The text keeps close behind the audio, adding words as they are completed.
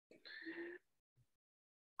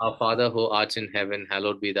Our Father who art in heaven,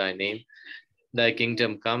 hallowed be thy name. Thy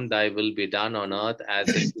kingdom come, thy will be done on earth as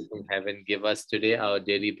it is in heaven. Give us today our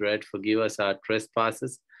daily bread. Forgive us our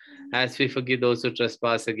trespasses, as we forgive those who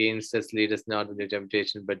trespass against us. Lead us not into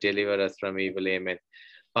temptation, but deliver us from evil. Amen.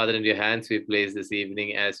 Father, in your hands we place this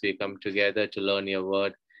evening as we come together to learn your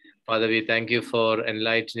word. Father, we thank you for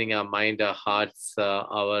enlightening our mind, our hearts,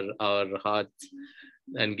 our hearts,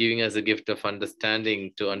 and giving us a gift of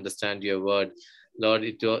understanding to understand your word. Lord,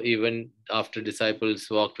 even after disciples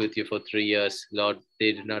walked with you for 3 years, Lord,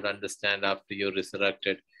 they did not understand after you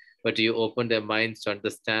resurrected, but you opened their minds to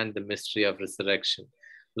understand the mystery of resurrection.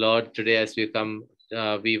 Lord, today as we come,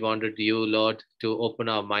 we wanted you, Lord, to open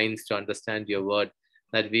our minds to understand your word,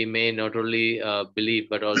 that we may not only believe,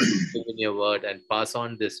 but also live in your word and pass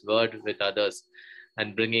on this word with others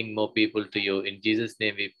and bringing more people to you. In Jesus'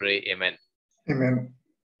 name we pray, amen. Amen.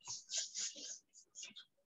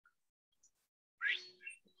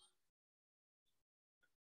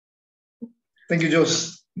 Thank you,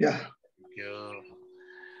 Jose. Yeah. Thank you.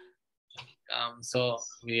 So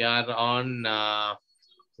we are on,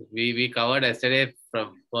 we covered yesterday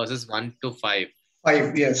from verses 1 to 5.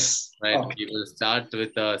 5, yes. Right. Okay. We will start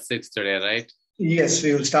with 6 today, right? Yes,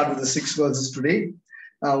 we will start with the 6 verses today.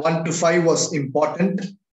 1 to 5 was important.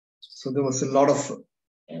 So there was a lot of...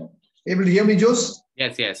 able to hear me, Jose?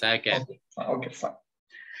 Yes, I can. Okay, fine.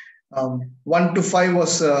 1 to 5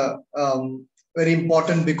 was very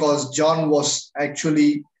important because John was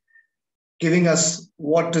actually giving us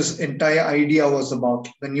what his entire idea was about,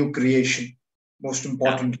 the new creation, most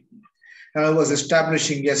important. And it was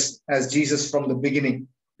establishing, yes, as Jesus from the beginning.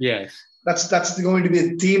 Yes. That's going to be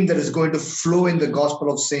a theme that is going to flow in the Gospel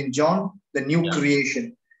of St. John, the new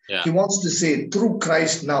creation. Yeah. He wants to say, through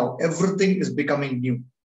Christ now, everything is becoming new.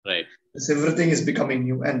 Right. Everything is becoming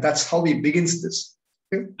new. And that's how he begins this.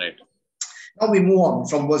 Okay? Right. Now we move on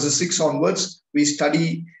from verses 6 onwards. We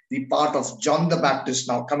study the part of John the Baptist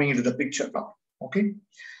now coming into the picture now. Okay.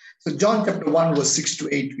 So John chapter 1, verse 6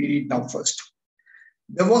 to 8, we read now first.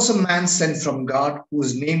 There was a man sent from God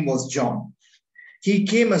whose name was John. He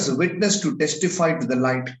came as a witness to testify to the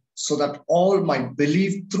light so that all might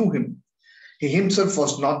believe through him. He himself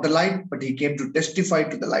was not the light, but he came to testify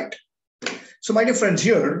to the light. So my dear friends,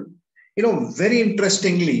 here, very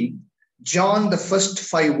interestingly, John, the first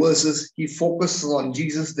 5 verses, he focuses on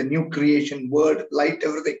Jesus, the new creation, word, light,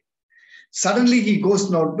 everything. Suddenly he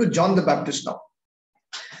goes now to John the Baptist now.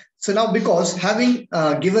 So now because having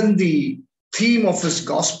given the theme of his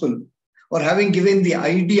gospel or having given the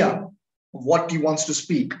idea of what he wants to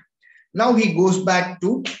speak, now he goes back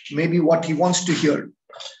to maybe what he wants to hear.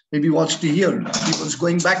 Maybe he wants to hear. He was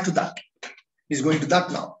going back to that. He's going to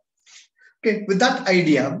that now. Okay, with that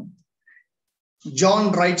idea,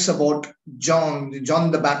 John writes about John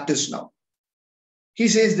the Baptist now. He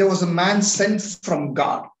says there was a man sent from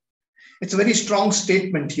God. It's a very strong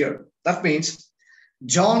statement here. That means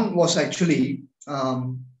John was actually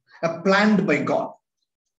planned by God.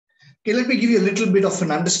 Okay, let me give you a little bit of an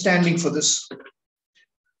understanding for this.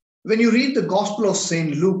 When you read the Gospel of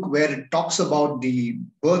St. Luke, where it talks about the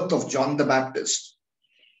birth of John the Baptist,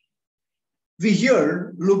 we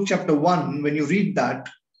hear Luke chapter 1, when you read that,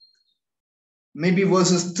 maybe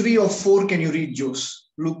verses 3 or 4, can you read, Jose?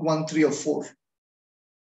 Luke 1, 3 or 4.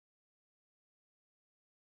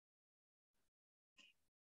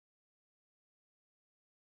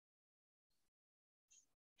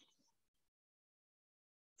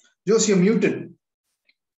 Jose, you're muted.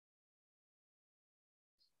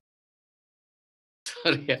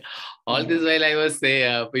 Sorry, all this while I was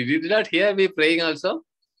saying, you did not hear me praying also?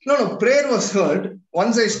 No, prayer was heard.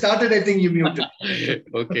 Once I started, I think you muted.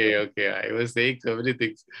 Okay. I was saying so many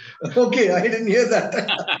things. Okay, I didn't hear that.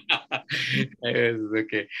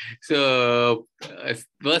 Okay. So,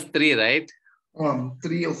 verse 3, right?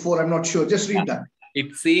 3 or 4, I'm not sure. Just read that.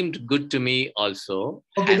 It seemed good to me also.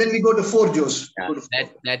 Okay, then we go to 4, Jose.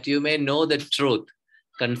 That you may know the truth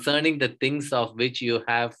concerning the things of which you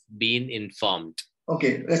have been informed.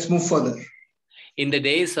 Okay, let's move further. In the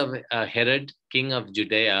days of Herod, king of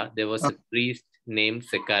Judea, there was a priest named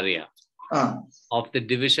Zechariah of the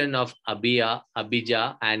division of Abijah,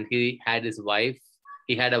 and he had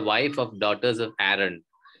a wife of daughters of Aaron,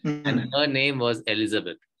 and her name was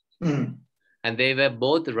Elizabeth. And they were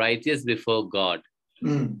both righteous before God,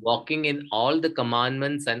 walking in all the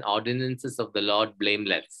commandments and ordinances of the Lord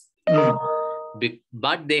blameless.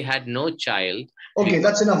 But they had no child. Okay,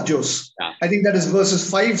 that's enough, Jose. Yeah. I think that is verses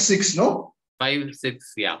 5, 6, no? 5,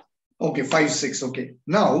 6, yeah. Okay, 5, 6, okay.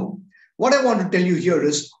 Now, what I want to tell you here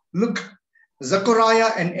is, look,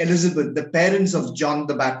 Zechariah and Elizabeth, the parents of John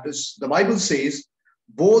the Baptist, the Bible says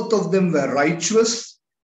both of them were righteous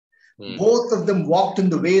Both of them walked in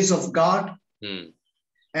the ways of God. Mm.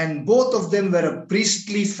 And both of them were a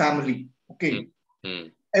priestly family. Okay.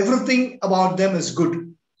 Mm. Everything about them is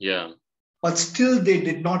good. Yeah. But still they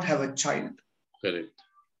did not have a child. Correct.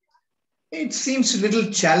 It seems a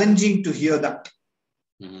little challenging to hear that.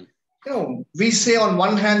 Mm. You know, we say on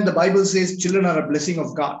one hand, the Bible says children are a blessing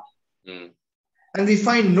of God. Mm. And we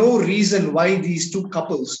find no reason why these two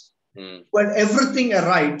couples, when everything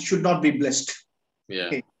aright, should not be blessed. Yeah.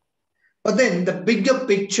 Okay. But then the bigger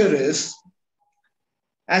picture is,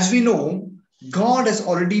 as we know, God has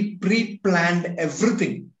already pre-planned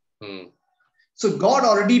everything. Mm. So God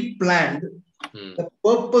already planned the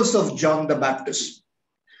purpose of John the Baptist,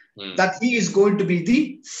 that he is going to be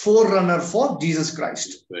the forerunner for Jesus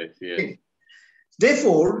Christ. Right. Yeah. Okay.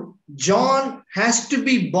 Therefore, John has to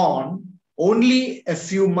be born only a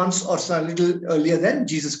few months or so a little earlier than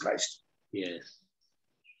Jesus Christ. Yes.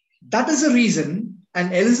 That is the reason.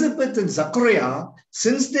 And Elizabeth and Zachariah,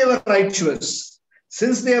 since they were righteous,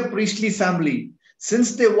 since they are priestly family,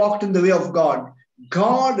 since they walked in the way of God,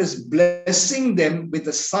 God is blessing them with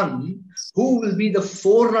a son who will be the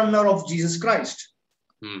forerunner of Jesus Christ.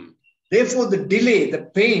 Therefore, the delay, the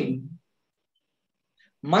pain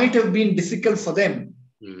might have been difficult for them.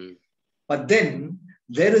 But then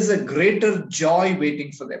there is a greater joy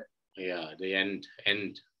waiting for them. Yeah, the end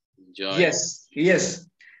joy. Yes, yes.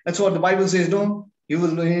 That's what the Bible says, no? You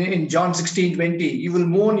will, in John 16:20, you will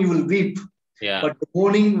mourn, you will weep. Yeah. But the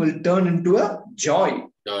mourning will turn into a joy.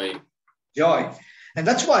 Joy. And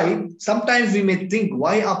that's why sometimes we may think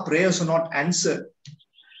why our prayers are not answered.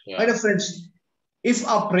 Yeah. My dear friends, if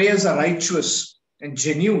our prayers are righteous and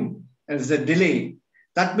genuine and there's a delay,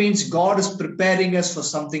 that means God is preparing us for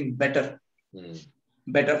something better.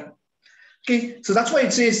 Better. Okay, so that's why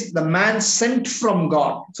it says the man sent from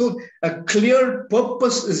God. So a clear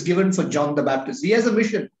purpose is given for John the Baptist. He has a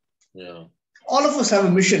mission. Yeah. All of us have a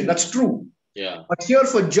mission. That's true. Yeah. But here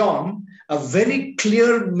for John, a very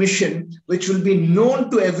clear mission which will be known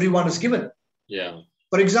to everyone is given. Yeah.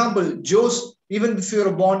 For example, Joseph, even if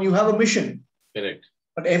you're born, you have a mission. Correct.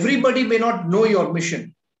 But everybody may not know your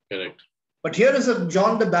mission. Correct. But here is a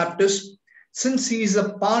John the Baptist. Since he is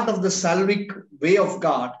a part of the salvific way of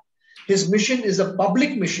God, his mission is a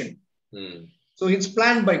public mission. So it's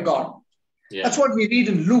planned by God. Yeah. That's what we read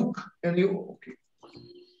in Luke. And when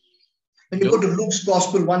you go to Luke's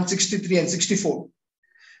Gospel 163 and 64,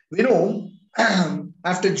 we know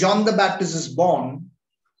after John the Baptist is born,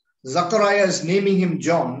 Zachariah is naming him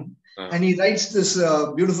John, and he writes this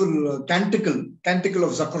beautiful canticle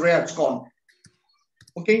of Zachariah, it's called.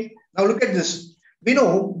 Okay, now look at this. We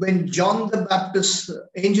know when John the Baptist,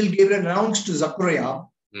 angel Gabriel announced to Zachariah,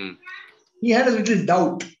 he had a little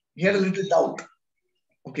doubt.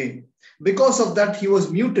 Okay, because of that, he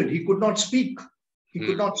was muted. He could not speak.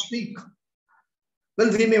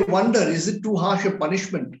 Well, we may wonder, is it too harsh a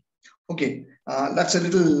punishment? Okay, that's a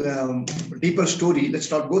little deeper story.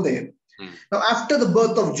 Let's not go there. Now, after the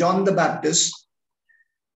birth of John the Baptist,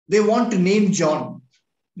 they want to name John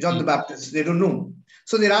the Baptist. They don't know.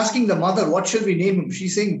 So they're asking the mother, what shall we name him?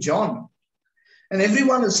 She's saying John. And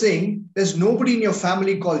everyone is saying, there's nobody in your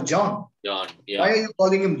family called John. Yeah. Why are you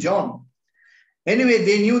calling him John? Anyway,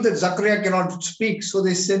 they knew that Zachariah cannot speak, so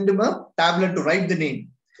they sent him a tablet to write the name.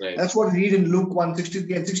 Right. That's what we read in Luke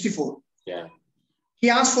 163 and 64. Yeah. He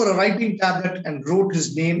asked for a writing tablet and wrote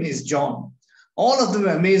his name is John. All of them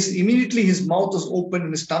were amazed. Immediately his mouth was open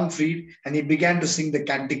and his tongue freed, and he began to sing the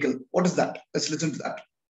canticle. What is that? Let's listen to that.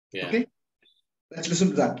 Yeah. Okay? Let's listen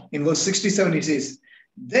to that. In verse 67, he says,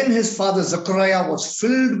 then his father Zachariah was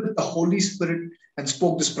filled with the Holy Spirit and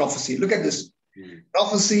spoke this prophecy. Look at this.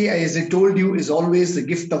 Prophecy, as I told you, is always the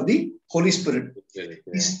gift of the Holy Spirit. Yeah.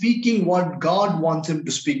 He's speaking what God wants him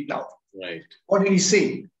to speak now. Right. What did he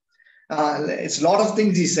say? It's a lot of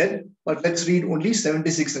things he said, but let's read only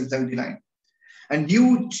 76 and 79. And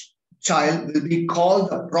you, child, will be called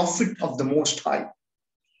the prophet of the Most High.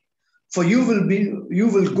 For you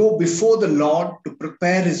will go before the Lord to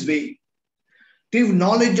prepare his way, to give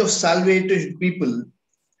knowledge of salvation people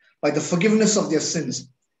by the forgiveness of their sins,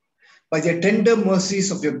 by the tender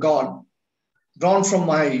mercies of your God, drawn from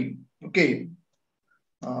my,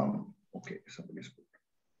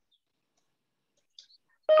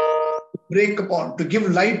 break upon, to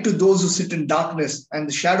give light to those who sit in darkness and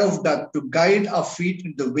the shadow of death, to guide our feet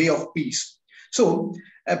in the way of peace. So,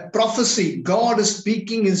 a prophecy, God is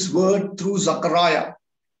speaking his word through Zachariah.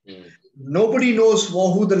 Nobody knows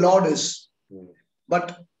who the Lord is,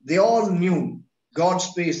 but they all knew God's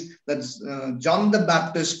face, that John the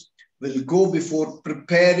Baptist will go before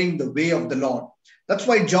preparing the way of the Lord. That's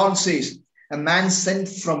why John says, a man sent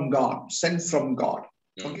from God.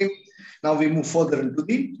 Okay. Now we move further into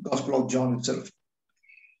the Gospel of John itself.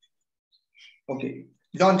 Okay.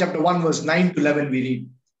 John chapter 1, verse 9 to 11, we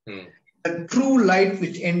read. The true light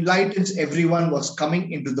which enlightens everyone was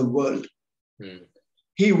coming into the world.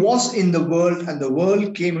 He was in the world, and the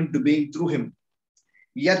world came into being through him.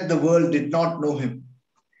 Yet the world did not know him.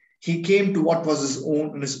 He came to what was his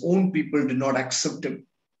own, and his own people did not accept him.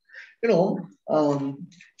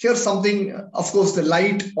 Here's something, of course, the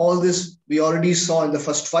light, all this we already saw in the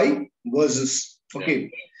first 5 verses. Okay. Yeah.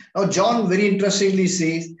 Now, John very interestingly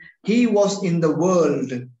says, he was in the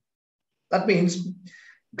world. That means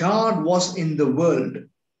God was in the world.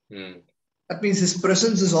 That means his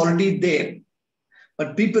presence is already there.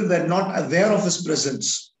 But people were not aware of his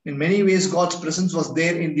presence. In many ways, God's presence was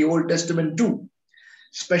there in the Old Testament too,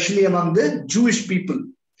 especially among the Jewish people.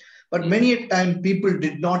 But many a time, people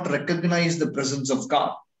did not recognize the presence of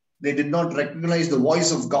God. They did not recognize the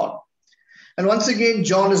voice of God. And once again,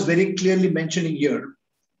 John is very clearly mentioning here,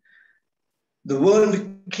 the world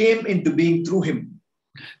came into being through him.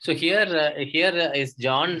 So here is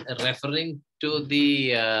John referring to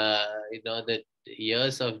the the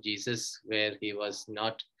years of Jesus where he was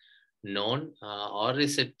not known, or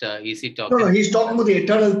is it easy talking? No, he's talking about the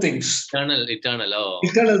eternal things. Eternal. Oh.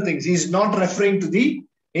 Eternal things. He's not referring to the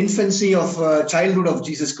infancy of childhood of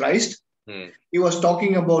Jesus Christ. He was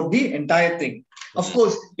talking about the entire thing. Of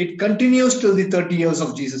course, it continues till the 30 years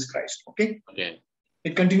of Jesus Christ. Okay.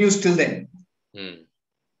 It continues till then.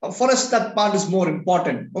 For us, that part is more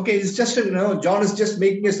important. Okay, it's just John is just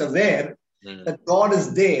making us aware that God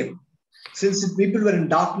is there. Since people were in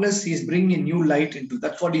darkness, he's bringing a new light into.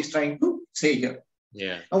 That's what he's trying to say here.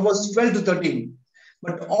 Yeah. Now, verse 12 to 13.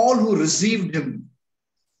 But all who received him,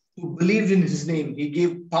 who believed in his name, he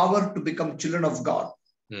gave power to become children of God.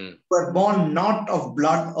 Who were born not of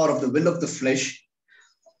blood or of the will of the flesh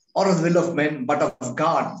or of the will of men, but of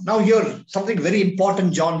God. Now here, something very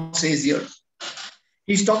important John says here.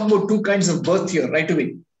 He's talking about 2 kinds of birth here right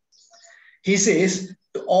away. He says,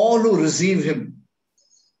 to all who receive him,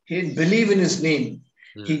 he believe in his name,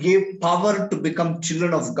 he gave power to become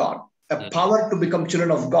children of God. A power to become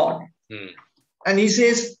children of God. And he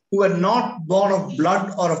says, who are not born of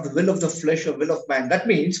blood or of the will of the flesh or will of man. That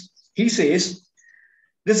means, he says,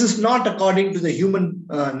 this is not according to the human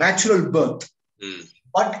natural birth,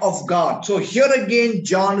 but of God. So here again,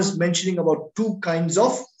 John is mentioning about 2 kinds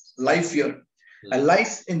of life here. A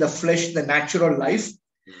life in the flesh, the natural life,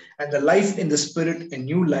 and the life in the spirit, a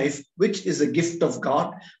new life, which is a gift of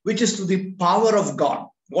God, which is through the power of God.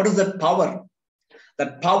 What is that power?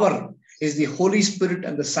 That power is the Holy Spirit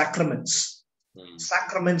and the sacraments.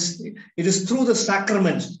 Sacraments, it is through the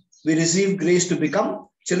sacraments we receive grace to become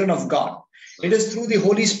children of God. It is through the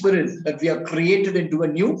Holy Spirit that we are created into a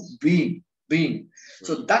new being.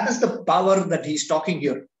 So that is the power that he's talking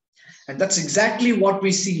here. And that's exactly what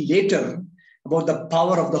we see later about the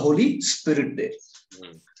power of the Holy Spirit there.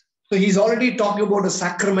 So he's already talking about a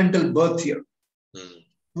sacramental birth here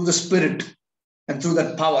through the Spirit and through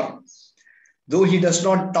that power. Though he does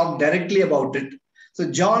not talk directly about it.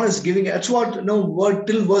 So John is giving, that's what word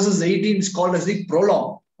till verses 18 is called as the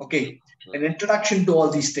prologue. Okay, an introduction to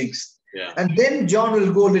all these things. Yeah. And then John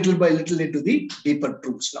will go little by little into the deeper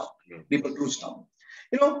truths now.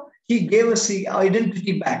 He gave us the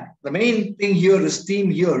identity back. The main thing here is theme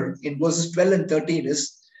here in verses 12 and 13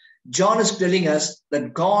 is John is telling us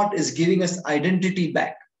that God is giving us identity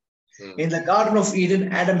back. In the Garden of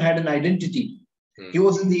Eden, Adam had an identity. He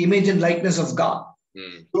was in the image and likeness of God.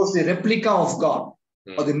 He was the replica of God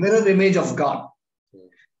or the mirror image of God.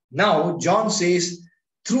 Now, John says,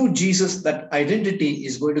 through Jesus, that identity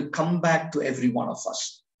is going to come back to every one of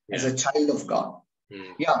us as a child of God.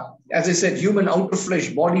 Yeah, as I said, human outer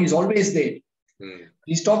flesh, body is always there.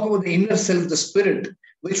 He's talking about the inner self, the spirit,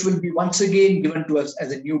 which will be once again given to us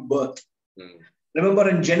as a new birth. Remember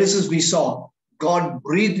in Genesis, we saw God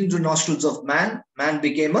breathed into the nostrils of man. Man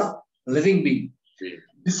became a living being.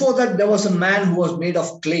 Before that, there was a man who was made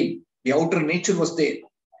of clay. The outer nature was there.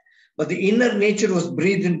 But the inner nature was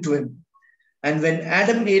breathed into him. And when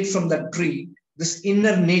Adam ate from that tree, this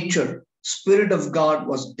inner nature, Spirit of God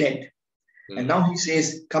was dead. And now he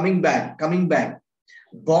says, coming back,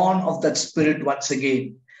 born of that Spirit once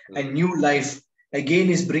again, a new life. Again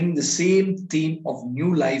is bringing the same theme of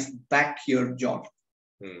new life back here, John.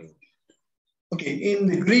 Okay, in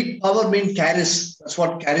the Greek, power means charis. That's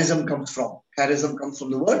what charism comes from. Charism comes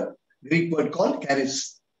from the Greek word called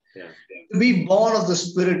charis. To be born of the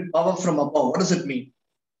Spirit, power from above. What does it mean?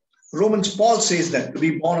 Paul says that to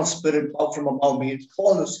be born of Spirit, power from above means.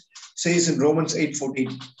 Paul says in Romans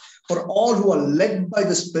 8:14, For all who are led by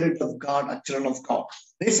the Spirit of God are children of God.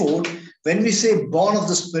 Therefore, when we say born of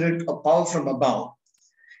the Spirit or power from above,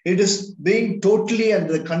 it is being totally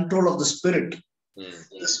under the control of the Spirit.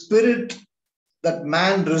 The Spirit that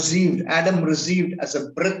man received, Adam received as a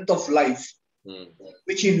breath of life,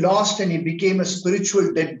 which he lost and he became a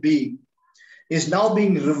spiritual dead being, is now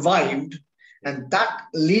being revived, and that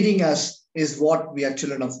leading us is what we are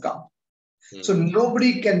children of God. So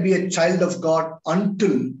nobody can be a child of God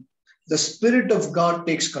until the Spirit of God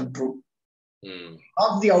takes control.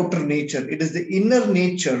 Not the outer nature. It is the inner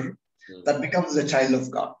nature that becomes the child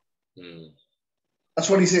of God. That's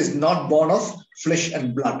what he says, not born of flesh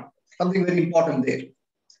and blood. Something very important there.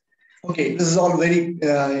 Okay, this is all very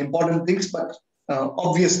important things, but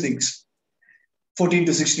obvious things. 14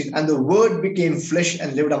 to 16. And the Word became flesh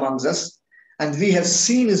and lived amongst us, and we have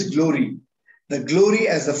seen his glory, the glory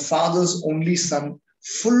as the Father's only Son,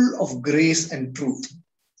 full of grace and truth.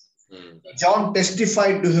 John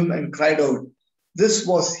testified to him and cried out, "This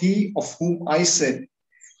was he of whom I said,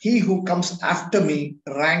 he who comes after me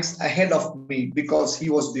ranks ahead of me because he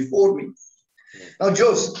was before me." Now,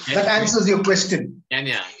 Jose, that answers your question. Can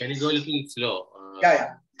you go a little slow?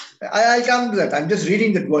 I'll come to that. I'm just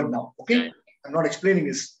reading that word now. Okay. Yeah. I'm not explaining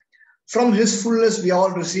this. From his fullness, we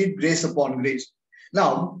all received grace upon grace.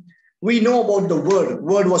 Now, we know about the word.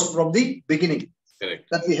 Word was from the beginning. Correct.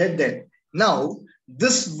 That we had there. Now,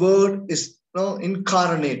 this word is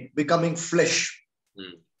incarnate, becoming flesh.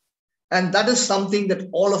 And that is something that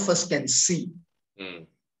all of us can see.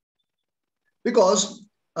 Because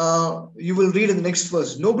you will read in the next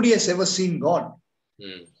verse, nobody has ever seen God.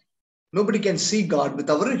 Nobody can see God with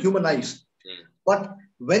our human eyes. But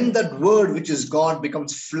when that word, which is God,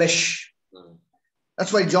 becomes flesh,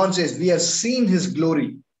 that's why John says, we have seen his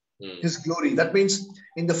glory. His glory. That means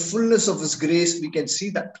in the fullness of his grace, we can see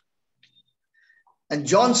that. And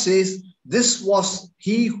John says, this was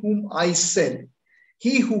he whom I said,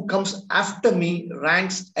 he who comes after me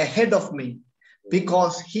ranks ahead of me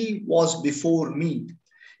because he was before me.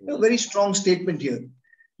 A very strong statement here.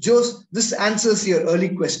 Jose, this answers your early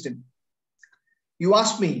question. You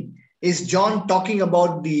asked me, is John talking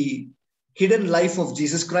about the hidden life of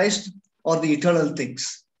Jesus Christ or the eternal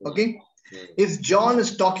things? Okay. If John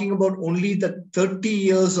is talking about only the 30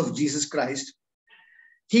 years of Jesus Christ,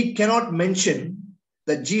 he cannot mention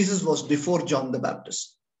that Jesus was before John the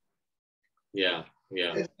Baptist. Yeah.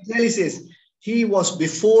 It clearly says, he was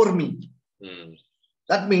before me.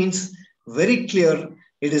 That means very clear,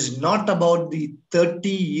 it is not about the 30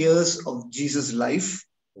 years of Jesus' life,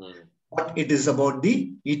 but it is about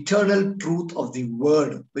the eternal truth of the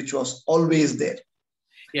word, which was always there.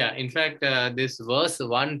 Yeah, in fact, this verse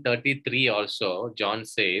 133 also, John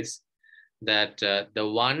says that the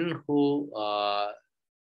one who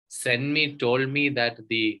sent me told me that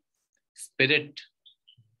the Spirit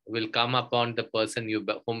will come upon the person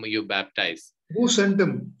whom you baptize. Who sent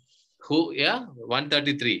him? Who? Yeah,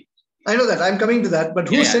 133. I know that. I'm coming to that. But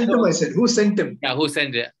who sent him? I said, who sent him? Yeah, who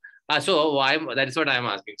sent it? That is what I'm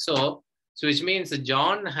asking. So which means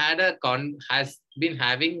John has been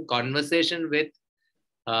having conversation with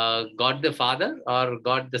God the Father or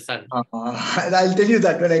God the Son? I'll tell you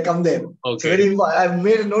that when I come there. Okay. I've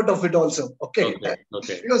made a note of it also. Okay.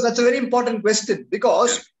 Because that's a very important question.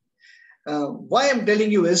 Because why I'm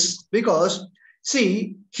telling you is because,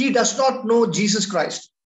 see, he does not know Jesus Christ.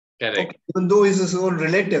 Correct. Okay? Even though he's his own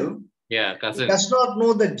relative. Yeah, cousin. He does not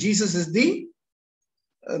know that Jesus is the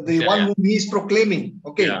one whom he is proclaiming.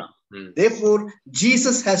 Okay. Yeah. Therefore,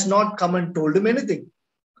 Jesus has not come and told him anything.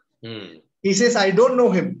 He says, I don't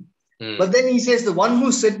know him. But then he says, the one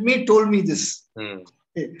who sent me told me this.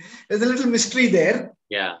 There's a little mystery there.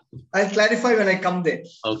 Yeah. I'll clarify when I come there.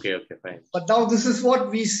 Okay, fine. But now this is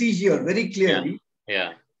what we see here very clearly.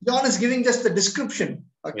 Yeah. John is giving just the description.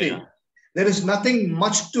 Okay. Yeah. There is nothing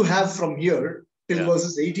much to have from here till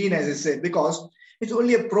verses 18, as I said, because it's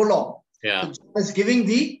only a prologue. Yeah. So John is giving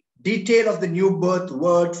the detail of the new birth,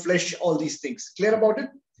 word, flesh, all these things. Clear about it?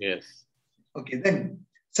 Yes. Okay, then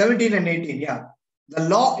 17 and 18, yeah. The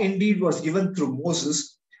law indeed was given through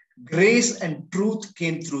Moses. Grace and truth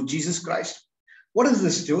came through Jesus Christ. What is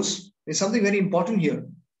this, Jose? There's something very important here.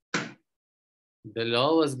 The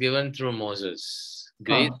law was given through Moses.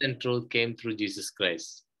 Grace and truth came through Jesus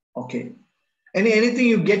Christ. Okay. Anything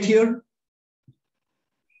you get here?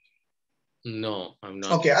 No, I'm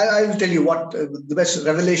not. Okay, I will tell you what the best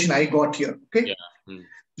revelation I got here. Okay. Yeah.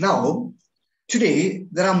 Now, today,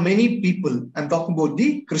 there are many people, I'm talking about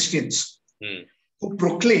the Christians, who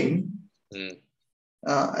proclaim,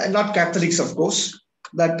 and not Catholics, of course,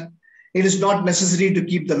 that it is not necessary to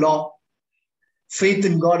keep the law. Faith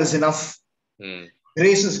in God is enough.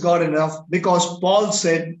 Grace is God enough, because Paul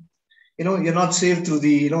said, you're not saved through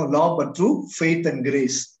the law, but through faith and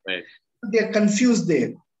grace. Right. They are confused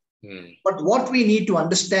there. Mm. But what we need to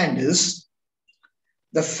understand is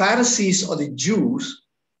the Pharisees or the Jews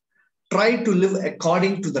try to live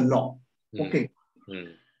according to the law. Mm. Okay.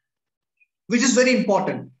 Mm. Which is very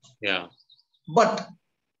important. Yeah. But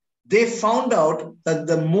they found out that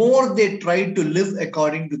the more they tried to live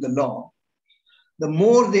according to the law, the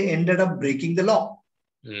more they ended up breaking the law.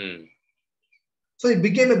 Mm. So it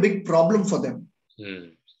became a big problem for them.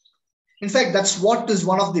 Mm. In fact, that's what is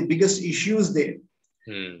one of the biggest issues there.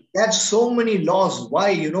 Mm. They had so many laws. Why?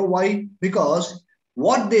 You know why? Because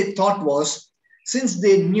what they thought was, since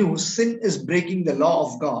they knew sin is breaking the law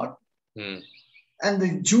of God, Mm. and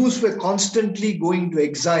the Jews were constantly going to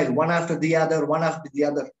exile, one after the other, one after the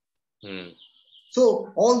other. Mm.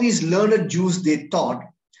 So all these learned Jews, they thought,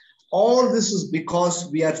 all this is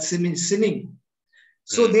because we are sinning.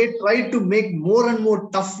 So they tried to make more and more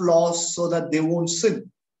tough laws so that they won't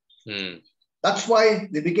sin. Mm. That's why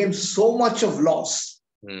they became so much of laws.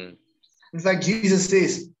 Mm. In fact, Jesus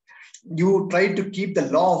says, you try to keep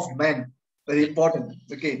the law of man. Very important.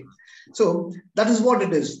 Okay. So that is what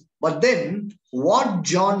it is. But then what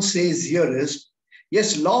John says here is,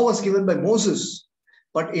 yes, law was given by Moses,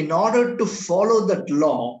 but in order to follow that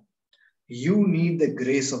law, you need the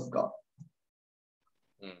grace of God.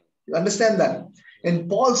 You understand that? And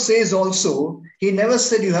Paul says also, he never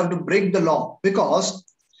said you have to break the law, because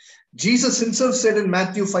Jesus himself said in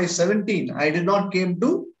Matthew 5:17, I did not came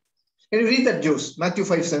to. Can you read that, Jose? Matthew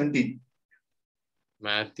 5:17.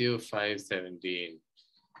 Matthew 5:17.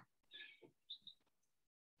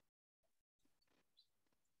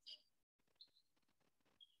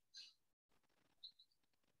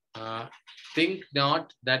 Think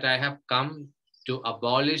not that I have come to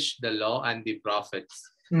abolish the law and the prophets.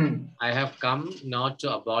 I have come not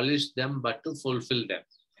to abolish them, but to fulfill them.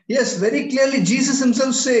 Yes, very clearly, Jesus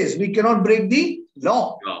himself says we cannot break the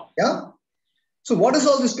law. Yeah. So what is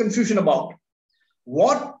all this confusion about?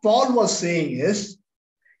 What Paul was saying is,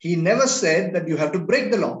 he never said that you have to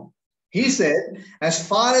break the law. He said, as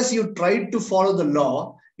far as you try to follow the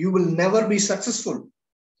law, you will never be successful.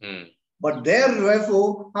 But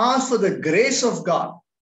therefore, ask for the grace of God.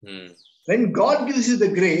 When God gives you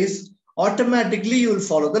the grace, automatically you will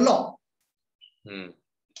follow the law.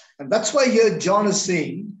 And that's why here John is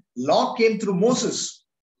saying, law came through Moses,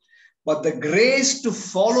 but the grace to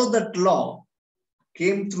follow that law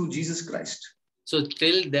came through Jesus Christ. So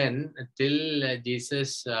till then, till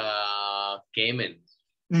Jesus came in,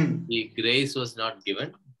 the grace was not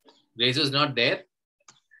given. Grace was not there.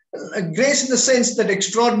 Grace in the sense that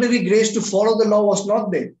extraordinary grace to follow the law was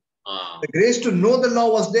not there. The grace to know the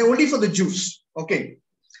law was there only for the Jews. Okay.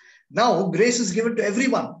 Now grace is given to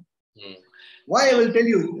everyone. Why? I will tell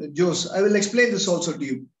you, Jose. I will explain this also to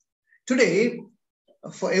you. Today,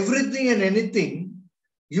 for everything and anything,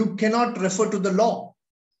 you cannot refer to the law.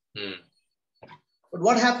 But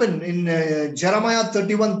what happened in Jeremiah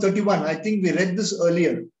 31:31? I think we read this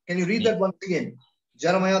earlier. Can you read that once again?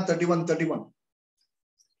 Jeremiah 31:31.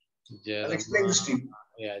 I'll explain this to you.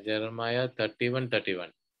 Yeah, Jeremiah 31:31.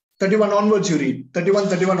 31 onwards you read.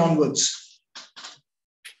 31:31 onwards.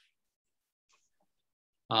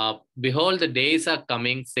 Behold, the days are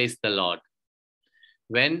coming, says the Lord,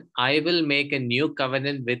 when I will make a new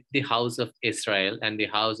covenant with the house of Israel and the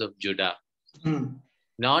house of Judah.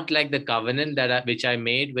 Not like the covenant which I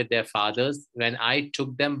made with their fathers when I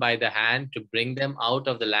took them by the hand to bring them out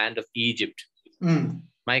of the land of Egypt.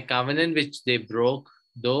 My covenant which they broke,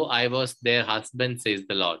 though I was their husband, says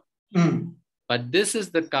the Lord. But this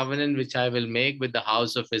is the covenant which I will make with the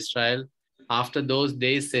house of Israel after those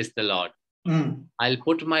days, says the Lord. I'll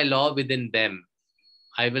put my law within them.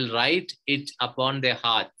 I will write it upon their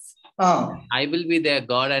hearts. I will be their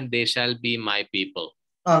God and they shall be my people.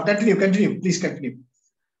 Continue. Please continue.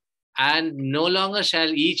 And no longer shall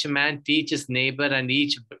each man teach his neighbor and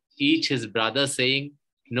each his brother, saying,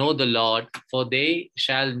 know the Lord, for they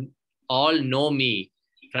shall all know me,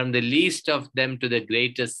 from the least of them to the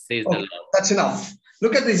greatest, says the Lord. That's enough.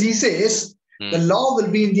 Look at this. He says, the law will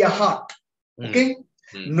be in their heart. Okay?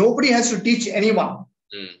 Nobody has to teach anyone.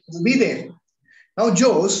 It will be there. Now,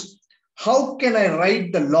 Jose, how can I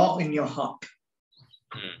write the law in your heart?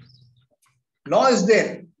 Law is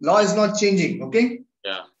there. Law is not changing. Okay?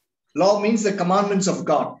 Yeah. Law means the commandments of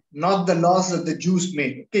God, not the laws that the Jews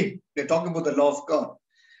made. Okay? They're talking about the law of God.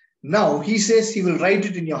 Now, he says he will write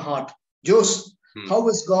it in your heart. Jose, how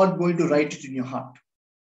is God going to write it in your heart?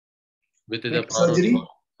 With the power surgery?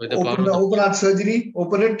 Open heart surgery?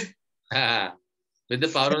 Open it? With the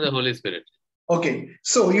power of the Holy Spirit. Okay.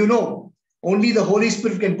 So, you know, Only the Holy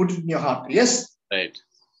Spirit can put it in your heart. Yes? Right.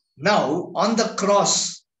 Now, on the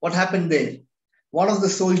cross, what happened there? One of the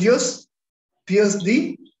soldiers pierced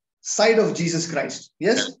the side of Jesus Christ.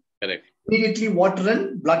 Yes? Correct. Immediately, water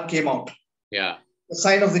and blood came out. Yeah. The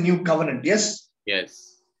sign of the new covenant. Yes?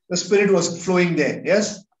 Yes. The Spirit was flowing there.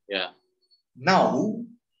 Yes? Yeah. Now,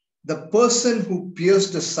 the person who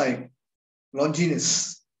pierced the side,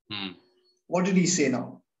 Longinus, what did he say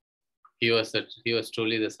now? He was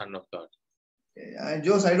truly the Son of God.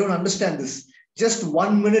 Jose, I don't understand this. Just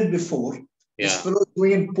 1 minute before, this fellow was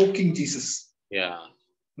going and poking Jesus. Yeah.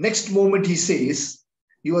 Next moment, he says,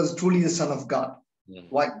 he was truly the Son of God.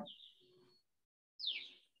 Why?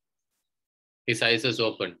 His eyes was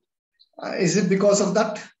opened. Is it because of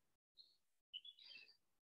that?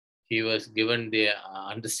 He was given the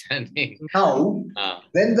understanding. Now,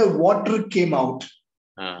 when the water came out,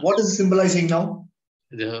 what is it symbolizing now?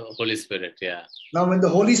 The Holy Spirit, yeah. Now, when the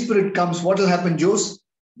Holy Spirit comes, what will happen, Jose?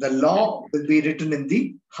 The law will be written in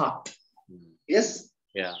the heart. Yes?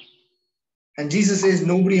 Yeah. And Jesus says,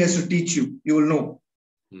 nobody has to teach you. You will know.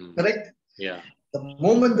 Correct? Yeah. The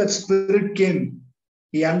moment that Spirit came,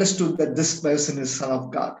 he understood that this person is Son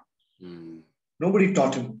of God. Nobody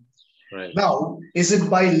taught him. Right. Now, is it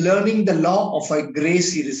by learning the law of a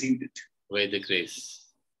grace he received it? By the grace.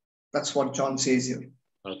 That's what John says here.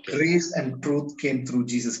 Okay. Grace and truth came through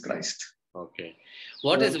Jesus Christ. Okay.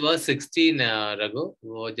 What is verse 16, Raghu?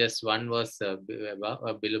 Just one verse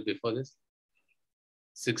below before this.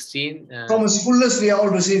 16. From his fullness we all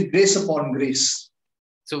received grace upon grace.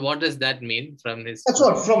 So what does that mean from his? That's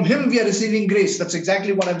what. From him we are receiving grace. That's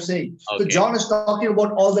exactly what I'm saying. Okay. So John is talking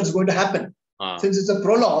about all that's going to happen. Since it's a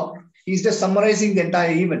prologue, he's just summarizing the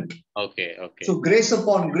entire event. Okay. Okay. So grace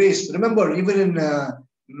upon grace. Remember, even in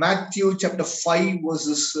Matthew chapter 5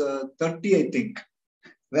 verses 30, I think,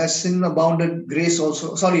 where sin abounded, grace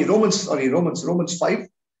also. Romans 5,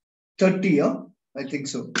 30. I think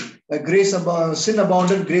so. Where sin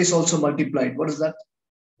abounded, grace also multiplied. What is that?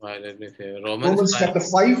 Let me say. Romans chapter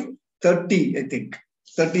 5, 30, I think.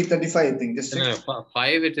 30, 35, I think. Just no,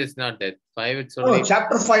 5, it is not that. 5, it's only. No,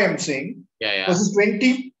 chapter 5, I'm saying. Yeah. Verses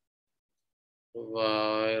 20.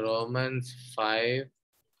 Romans 5.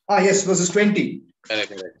 Yes, verses 20.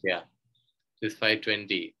 Correct. Yeah. This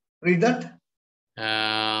 5:20. Read that.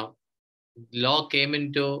 Law came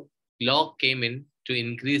in to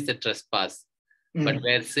increase the trespass. But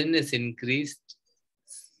where sin increased,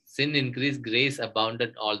 grace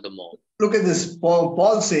abounded all the more. Look at this.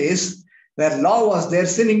 Paul says, where law was there,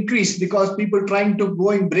 sin increased because people trying to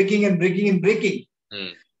go in breaking.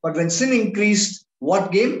 But when sin increased,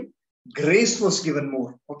 what came? Grace was given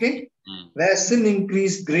more. Okay? Where sin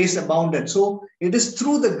increased, grace abounded. So it is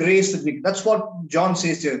through the grace that's what John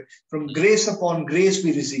says here. From grace upon grace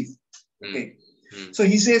we receive. Okay. So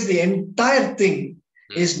he says the entire thing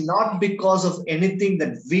is not because of anything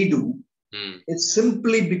that we do. It's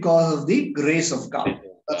simply because of the grace of God.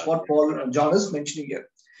 That's what John is mentioning here.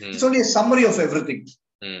 It's only a summary of everything.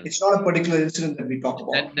 It's not a particular incident that we talk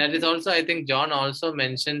about. That is also, I think John also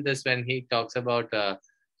mentioned this when he talks about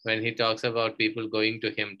people going to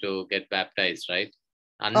him to get baptized, right?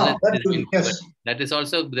 That is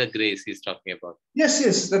also the grace he's talking about.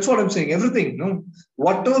 Yes, that's what I'm saying. Everything, no,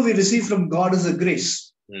 whatever we receive from God is a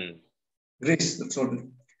grace. Grace, that's what it is.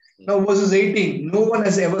 Now, verses 18, no one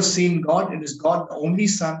has ever seen God. It is God, the only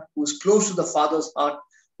Son, who is close to the Father's heart,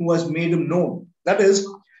 who has made him known. That is,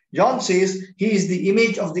 John says he is the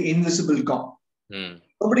image of the invisible God.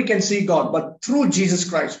 Nobody can see God, but through Jesus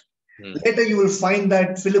Christ. Later you will find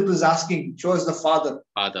that Philip is asking, show us the Father.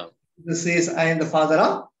 He says, I and the Father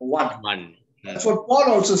are one. That's what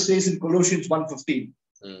Paul also says in Colossians 1:15.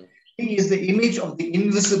 He is the image of the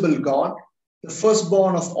invisible God, the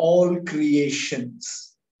firstborn of all creations.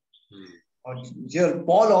 Here,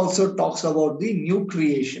 Paul also talks about the new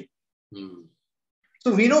creation.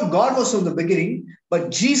 So we know God was from the beginning, but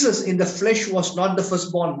Jesus in the flesh was not the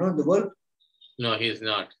firstborn in the world. No, he is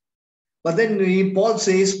not. But then Paul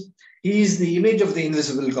says he is the image of the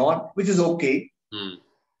invisible God, which is okay.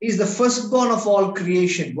 He is the firstborn of all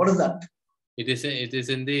creation. What is that? It is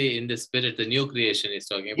in the spirit, the new creation he's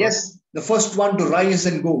talking about. Yes, the first one to rise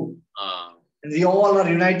and go. And we all are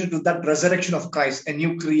united to that resurrection of Christ, a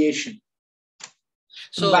new creation.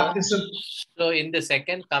 So in the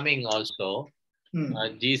second coming also,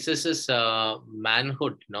 Jesus'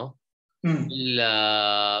 manhood, will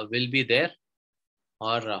be there,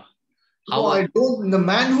 or how? No, the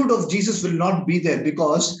manhood of Jesus will not be there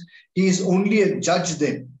because he is only a judge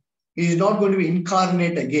then. He is not going to be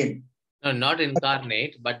incarnate again. No, not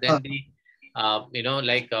incarnate, but then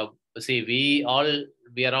see, we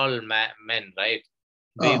are all men, right?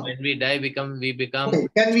 When we die, we become. Okay.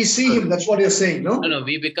 Can we see him? That's what you're saying, no? No,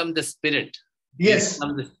 we become the spirit. Yes.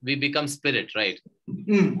 We become spirit, right?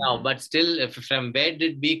 Mm. Now, but still, from where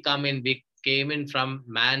did we come in? We came in from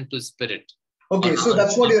man to spirit. Okay, so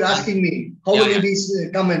that's what you're asking me. How will he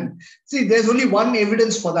come in? See, there's only one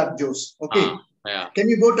evidence for that, Jose. Okay. Can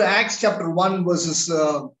you go to Acts chapter 1 verses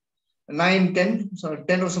 9, 10? So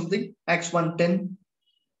 10 or something? Acts 1, 10.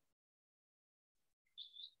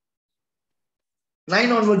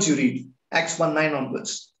 9 onwards you read. Acts 1, 9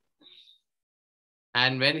 onwards.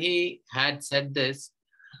 And when he had said this,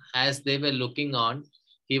 as they were looking on,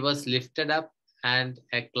 he was lifted up and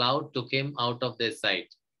a cloud took him out of their sight.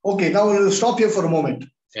 Okay, now we'll stop here for a moment.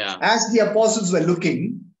 Yeah. As the apostles were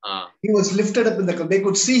looking, he was lifted up in the cloud. They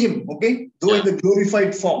could see him, okay? Though in the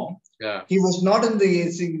glorified form. Yeah. He was not in the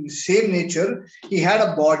same nature. He had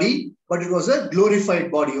a body, but it was a glorified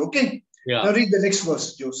body, okay? Yeah. Now read the next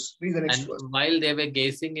verse, Jose. Read the next verse. While they were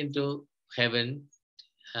gazing into heaven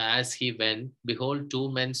as he went, behold,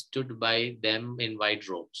 two men stood by them in white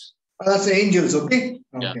robes. That's the angels, okay?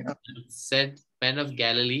 Yeah. Said, Men of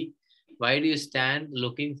Galilee, why do you stand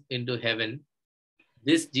looking into heaven?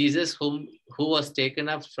 This Jesus who was taken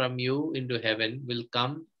up from you into heaven will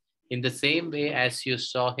come in the same way as you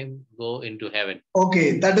saw him go into heaven.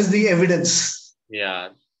 Okay, that is the evidence. Yeah.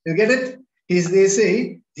 You get it? They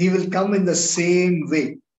say he will come in the same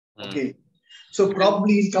way. Okay. So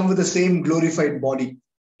probably he'll come with the same glorified body.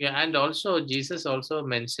 Yeah, and also Jesus also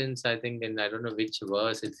mentions, I think in I don't know which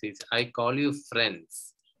verse it says, I call you friends.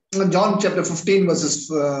 John chapter 15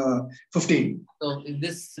 verses 15. So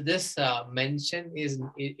this mention is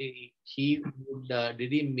he would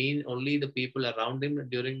did he mean only the people around him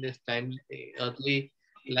during this time earthly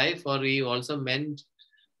life, or he also meant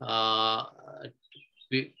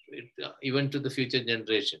even to the future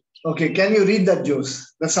generation? Okay, can you read that, Jose?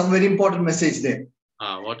 There's some very important message there.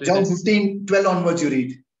 What is John it? 15, 12 onwards you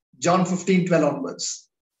read. John 15, 12 onwards.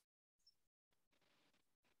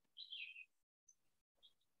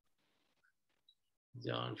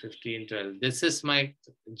 John 15, 12. This is my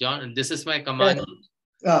command.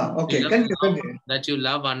 Okay. That you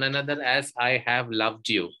love one another as I have loved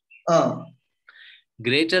you.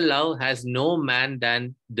 Greater love has no man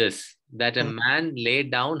than this, that a man lay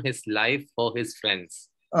down his life for his friends.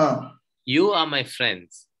 You are my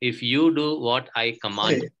friends if you do what I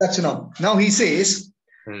command. Okay, that's enough. Now he says,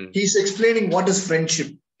 he's explaining what is friendship.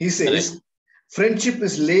 He says, friendship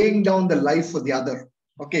is laying down the life for the other.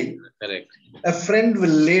 Okay. Correct. A friend will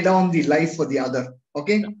lay down the life for the other.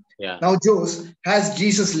 Okay. Yeah. Now, Jose, has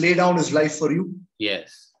Jesus laid down his life for you?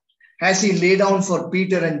 Yes. Has he laid down for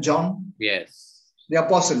Peter and John? Yes. The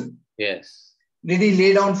apostle? Yes. Did he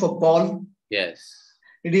lay down for Paul? Yes.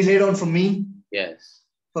 Did he lay down for me? Yes.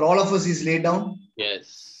 For all of us, he's laid down?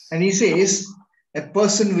 Yes. And he says, a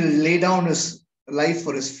person will lay down his life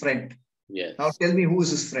for his friend. Yes. Now tell me, who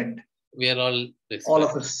is his friend? We are all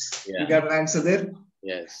of us. Yeah. You got an answer there?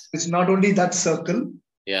 Yes. It's not only that circle.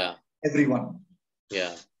 Yeah. Everyone.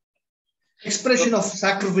 Yeah. Expression of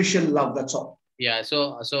sacrificial love, that's all. Yeah.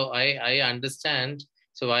 So I understand.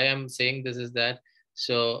 So why I'm saying this is that,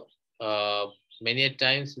 so many a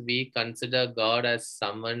times we consider God as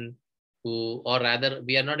someone who, or rather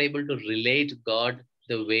we are not able to relate God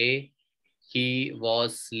the way he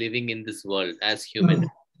was living in this world as human.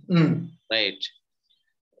 Right.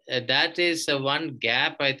 That is one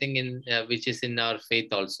gap, I think, in which is in our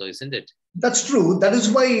faith also, isn't it? That's true. That is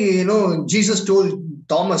why, Jesus told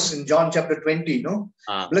Thomas in John chapter 20,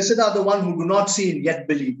 blessed are the one who do not see and yet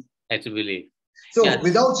believe. Yet believe. So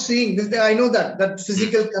without seeing, I know that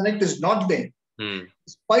physical connect is not there. In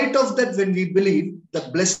spite of that, when we believe, the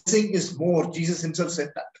blessing is more. Jesus himself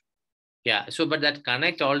said that. Yeah. So, but that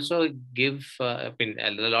connect also give, a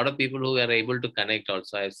lot of people who are able to connect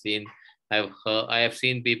also. I have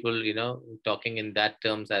seen people, talking in that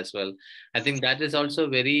terms as well. I think that is also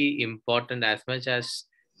very important, as much as,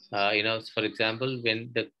 for example,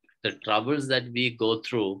 when the troubles that we go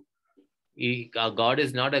through, God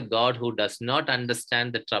is not a God who does not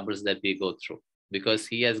understand the troubles that we go through, because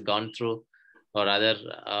he has gone through, or rather,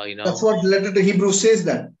 That's what the letter to Hebrews says,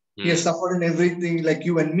 that he has suffered in everything like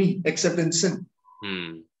you and me, except in sin.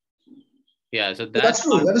 Yeah, so that's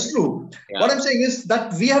true. That is true. Yeah. What I'm saying is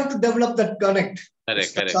that we have to develop that connect.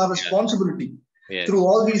 Correct. That's our responsibility. Yes. Through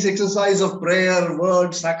all these exercise of prayer,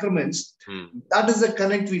 words, sacraments, that is the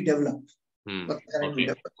connect we develop. That's the connect we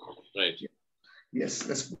develop. Right. Yes,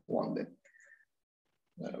 let's move on then.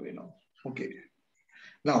 Where are we now? Okay.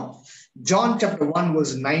 Now, John chapter 1,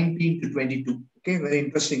 verse 19 to 22. Okay, very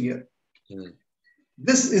interesting here.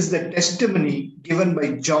 This is the testimony given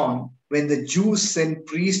by John when the Jews sent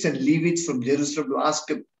priests and Levites from Jerusalem to ask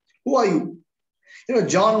him, who are you?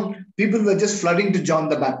 John, people were just flooding to John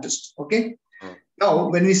the Baptist. Okay. Now,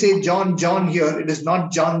 when we say John here, it is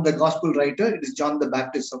not John the gospel writer, it is John the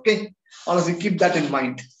Baptist. Okay. All of you keep that in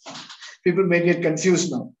mind. People may get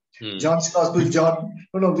confused now. John's gospel, John.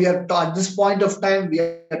 No, we are at this point of time, we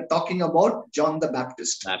are talking about John the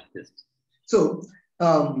Baptist. So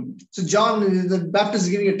John the Baptist is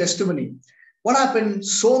giving a testimony. What happened?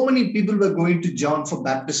 So many people were going to John for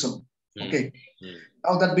baptism. Okay.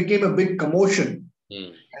 Now that became a big commotion.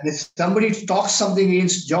 And if somebody talks something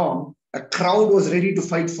against John, a crowd was ready to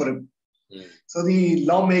fight for him. So the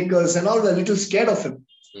lawmakers and all were a little scared of him.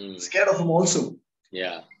 Scared of him also.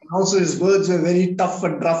 Yeah. Also, his words were very tough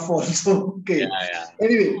and rough also. Okay. Yeah.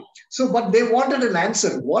 Anyway, but they wanted an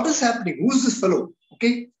answer. What is happening? Who's this fellow?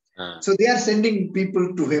 Okay. So they are sending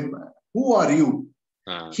people to him. Who are you?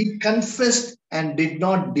 He confessed and did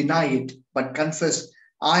not deny it, but confessed,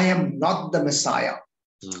 I am not the Messiah.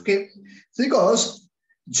 Okay. So because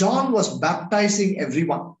John was baptizing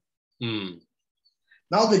everyone.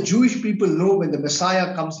 Now the Jewish people know when the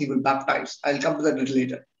Messiah comes, he will baptize. I'll come to that a little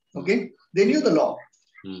later. Okay. They knew the law.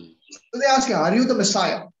 So they asked him, are you the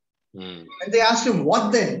Messiah? And they asked him,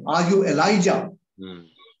 what then? Are you Elijah?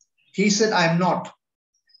 He said, I am not.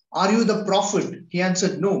 Are you the prophet? He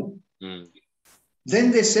answered, no.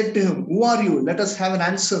 Then they said to him, who are you? Let us have an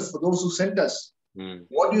answer for those who sent us.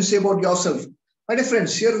 What do you say about yourself? My dear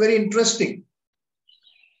friends, here very interesting.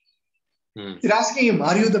 They're asking him,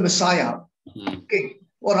 are you the Messiah? Okay.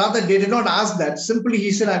 Or rather, they did not ask that. Simply,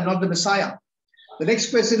 he said, I'm not the Messiah. The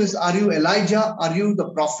next question is, are you Elijah? Are you the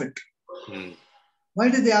prophet? Why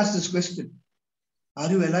did they ask this question? Are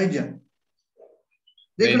you Elijah?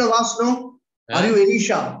 They could have asked, no. Are you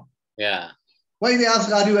Elisha? Yeah. Why they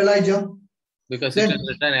ask, are you Elijah? Because it is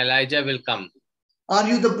written, Elijah will come. Are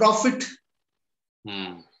you the prophet?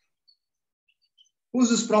 Who's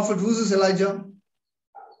this prophet? Who's this Elijah?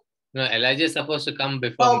 No, Elijah is supposed to come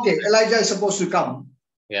before. Okay, Elijah is supposed to come.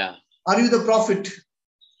 Yeah. Are you the prophet?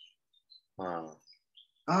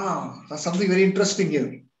 That's something very interesting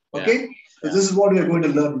here. Okay, so this is what we are going to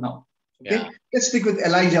learn now. Okay, let's stick with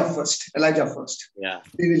Elijah first. Yeah.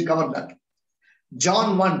 We will cover that.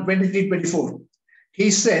 John 1, 23, 24. He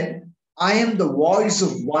said, I am the voice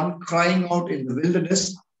of one crying out in the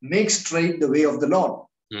wilderness, make straight the way of the Lord.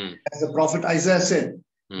 As the prophet Isaiah said,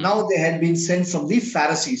 now they had been sent from the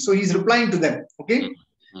Pharisees. So he's replying to them. Okay,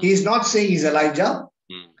 he is not saying he's Elijah.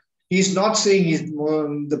 He's not saying he's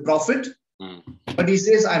the prophet. But he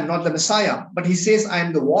says, I'm not the Messiah. But he says, I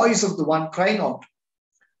am the voice of the one crying out.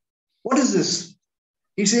 What is this?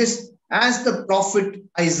 He says, as the prophet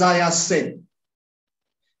Isaiah said,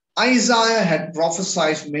 Isaiah had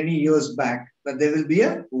prophesied many years back that there will be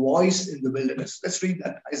a voice in the wilderness. Let's read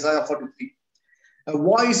that. Isaiah 43. A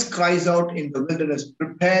voice cries out in the wilderness,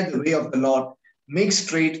 prepare the way of the Lord, make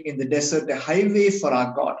straight in the desert a highway for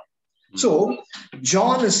our God. So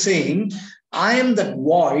John is saying, I am that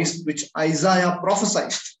voice which Isaiah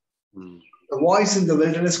prophesied. The voice in the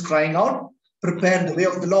wilderness crying out, prepare the way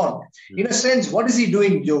of the Lord. In a sense, what is he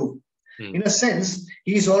doing, Joe? In a sense,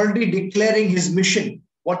 he is already declaring his mission,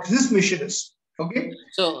 what his mission is. Okay.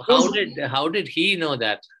 So how did he know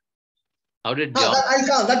that? How did John?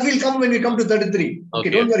 That will come when we come to 33. Okay,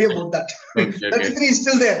 don't worry about that. 33 is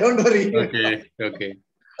still there. Don't worry. Okay.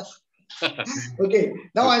 Okay.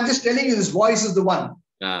 Now I'm just telling you, this voice is the one.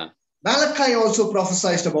 Malachi also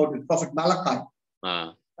prophesied about it. Prophet Malachi.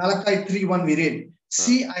 Malachi 3:1 we read.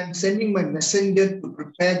 See, I am sending my messenger to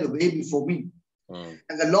prepare the way before me.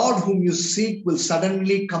 And the Lord whom you seek will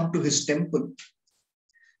suddenly come to his temple.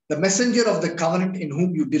 The messenger of the covenant in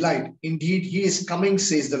whom you delight. Indeed, he is coming,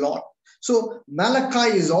 says the Lord. So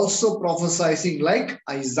Malachi is also prophesying like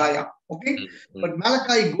Isaiah. Okay. But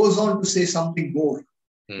Malachi goes on to say something more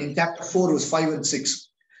in chapter 4, verse 5 and 6.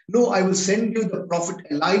 No, I will send you the prophet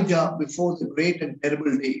Elijah before the great and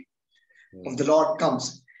terrible day of the Lord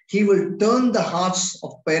comes. He will turn the hearts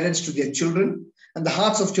of parents to their children and the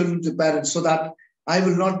hearts of children to parents, so that I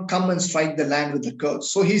will not come and strike the land with a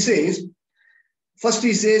curse. So he says, first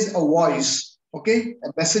he says a voice, okay,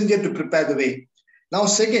 a messenger to prepare the way. Now,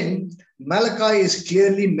 second, Malachi is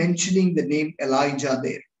clearly mentioning the name Elijah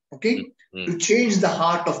there, okay, to change the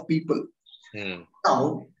heart of people.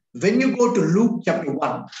 Now, when you go to Luke chapter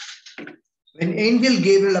 1, when angel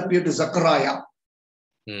Gabriel appeared to Zechariah,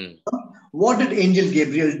 what did angel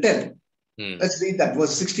Gabriel tell? Let's read that,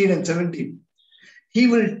 verse 16 and 17. He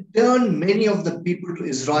will turn many of the people to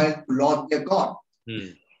Israel to Lord their God.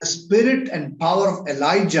 The spirit and power of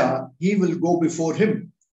Elijah, he will go before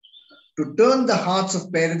him to turn the hearts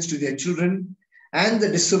of parents to their children and the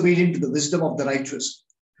disobedient to the wisdom of the righteous,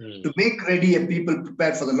 to make ready a people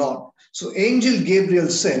prepared for the Lord. So angel Gabriel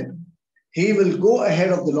said, he will go ahead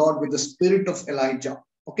of the Lord with the spirit of Elijah.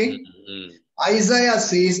 Okay. Isaiah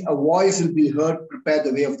says a voice will be heard, prepare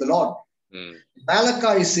the way of the Lord.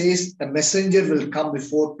 Malachi says a messenger will come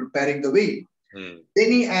before preparing the way.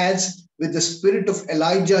 Then he adds, with the spirit of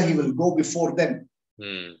Elijah, he will go before them.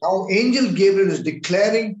 Now, angel Gabriel is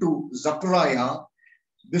declaring to Zechariah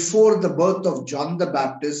before the birth of John the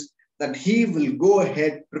Baptist that he will go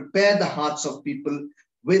ahead, prepare the hearts of people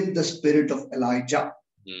with the spirit of Elijah.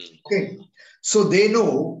 Okay, so they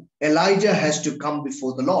know Elijah has to come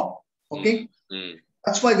before the Lord. Okay,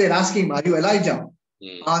 that's why they're asking him, are you Elijah?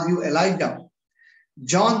 Are you Elijah?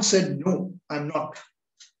 John said, no, I'm not.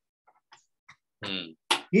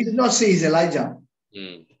 He did not say he's Elijah,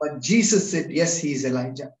 but Jesus said, yes, he is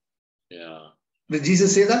Elijah. Yeah. Did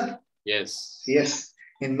Jesus say that? Yes. Yes.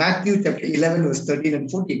 In Matthew chapter 11, verse 13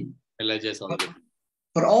 and 14. Elijah is already.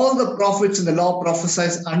 For all the prophets in the law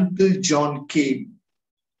prophesied until John came.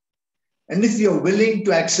 And if you're willing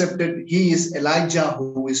to accept it, he is Elijah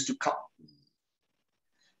who is to come.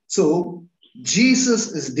 So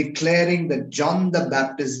Jesus is declaring that John the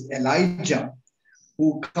Baptist is Elijah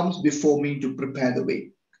who comes before me to prepare the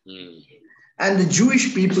way. And the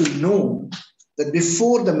Jewish people know that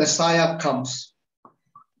before the Messiah comes,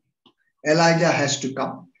 Elijah has to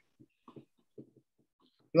come.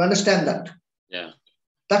 You understand that? Yeah.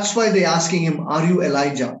 That's why they're asking him, are you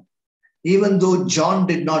Elijah? Even though John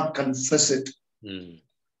did not confess it.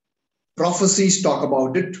 Prophecies talk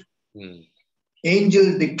about it.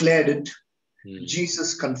 Angel declared it.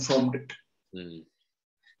 Jesus confirmed it.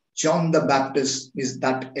 John the Baptist is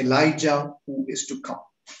that Elijah who is to come.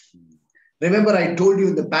 Remember, I told you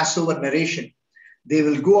in the Passover narration, they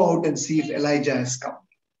will go out and see if Elijah has come.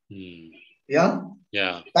 Yeah?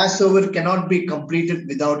 Yeah. Passover cannot be completed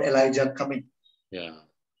without Elijah coming. Yeah.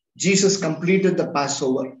 Jesus completed the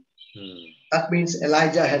Passover. That means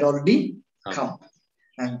Elijah had already come.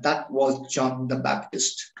 And that was John the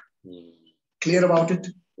Baptist. Clear about it?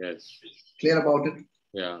 Yes. Clear about it?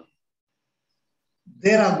 Yeah.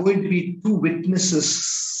 There are going to be two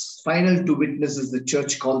witnesses, final two witnesses, the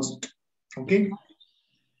church calls it. Okay?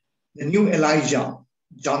 The new Elijah,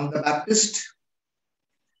 John the Baptist,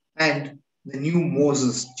 and the new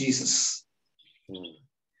Moses, Jesus.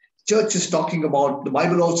 Church is talking about, the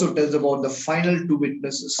Bible also tells about the final two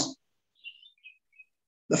witnesses.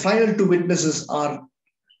 The final two witnesses are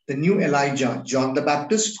the new Elijah, John the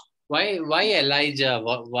Baptist. Why Elijah?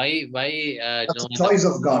 Why That's the choice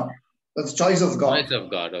of God. That's the choice of God. Choice of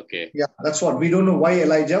God, okay. Yeah, that's what. We don't know why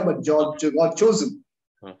Elijah, but God chose him.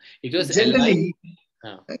 It was generally,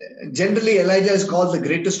 Elijah is called the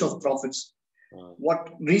greatest of prophets.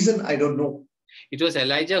 What reason? I don't know. It was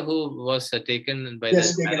Elijah who was taken by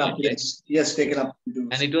taken up. Yes, taken up.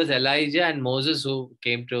 And it was Elijah and Moses who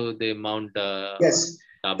came to the Mount. Yes,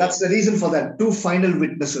 that's the reason for that. Two final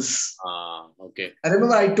witnesses. Okay. I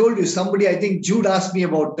remember I told you, somebody, I think Jude asked me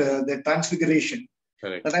about the transfiguration.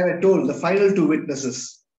 Correct. That I told the final two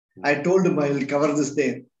witnesses. I told him I will cover this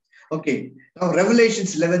there. Okay. Now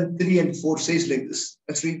Revelations 11:3 and 4 says like this.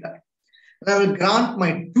 Let's read that. And I will grant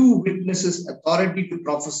my two witnesses authority to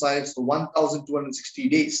prophesy for 1,260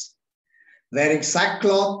 days. Wearing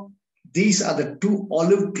sackcloth, these are the two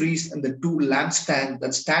olive trees and the two lampstands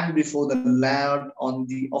that stand before the Lord of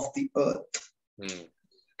the earth.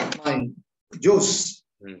 Fine. Jos,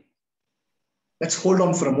 let's hold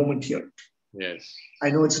on for a moment here. Yes. I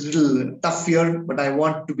know it's a little tough here, but I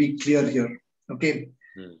want to be clear here. Okay.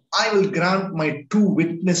 I will grant my two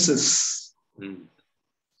witnesses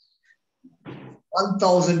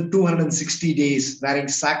 1,260 days wearing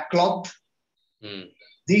sackcloth.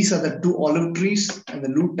 These are the two olive trees and the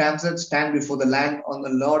two lampstands that stand before the land on the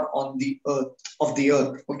Lord on the earth of the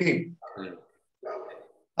earth. Okay.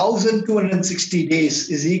 1,260 days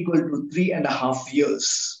is equal to 3.5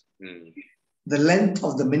 years. The length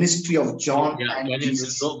of the ministry of John and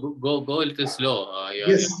Jesus. Go a little slow. You're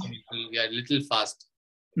a little fast.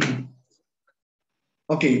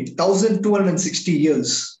 Okay, 1,260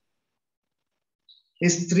 years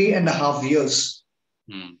is 3.5 years.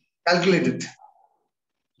 Calculate it.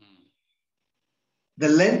 The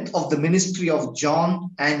length of the ministry of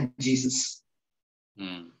John and Jesus.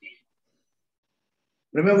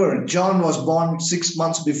 Remember, John was born 6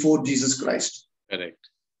 months before Jesus Christ. Correct.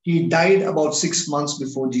 He died about 6 months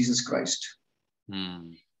before Jesus Christ.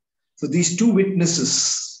 So these two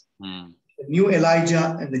witnesses, the new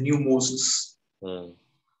Elijah and the new Moses,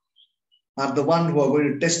 are the one who are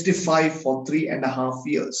going to testify for 3.5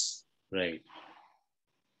 years. Right.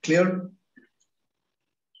 Clear?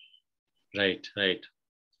 Right, right.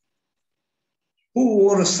 Who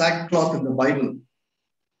wore a sackcloth in the Bible?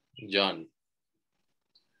 John.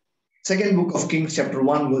 Second book of Kings, chapter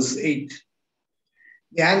 1, verse 8.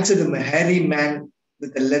 They answered him, a hairy man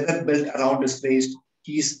with a leather belt around his waist.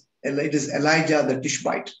 It is Elijah the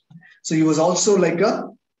Tishbite. So he was also like a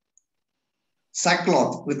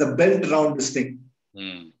sackcloth with a belt around his thing.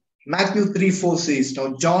 Mm. Matthew 3:4 says,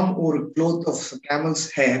 now John wore a cloth of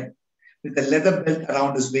camel's hair with a leather belt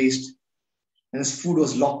around his waist, and his food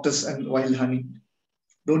was locusts and wild honey.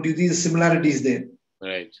 Don't you see the similarities there?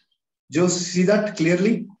 Right. Joe, see that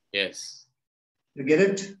clearly? Yes. You get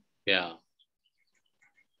it? Yeah.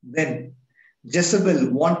 Then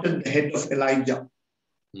Jezebel wanted the head of Elijah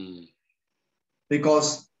Mm.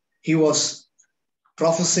 because he was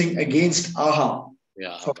prophesying against Ahab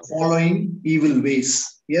Yeah. for following evil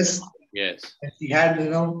ways. Yes? Yes. And she had,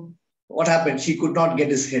 what happened? She could not get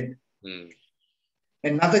his head. Mm.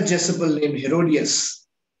 Another Jezebel named Herodias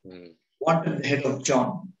Mm. wanted the head of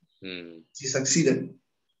John. Mm. She succeeded.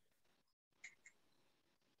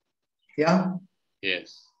 Yeah?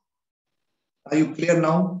 Yes. Are you clear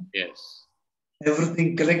now? Yes.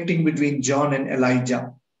 Everything connecting between John and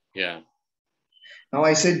Elijah. Yeah. Now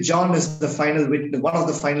I said John is the final witness, one of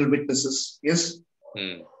the final witnesses. Yes?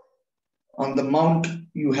 Mm. On the mount,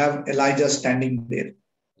 you have Elijah standing there,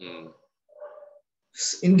 Mm.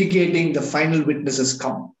 indicating the final witness has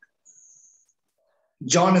come.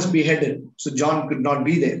 John is beheaded, so John could not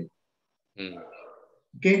be there. Mm.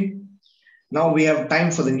 Okay? Now we have time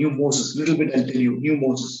for the new Moses. Little bit I'll tell you. New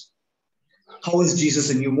Moses. How is Jesus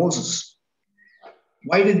a new Moses?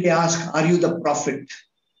 Why did they ask, are you the prophet?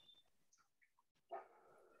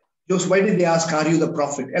 Joseph, why did they ask, are you the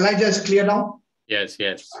prophet? Elijah is clear now? Yes,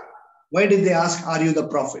 yes. Why did they ask, are you the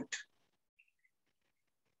prophet?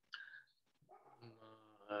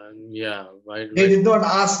 Yeah. Why? They did not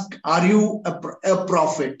ask, are you a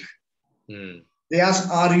prophet? Mm. They asked,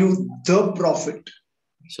 are you the prophet?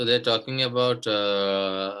 So they're talking about,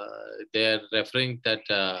 they're referring that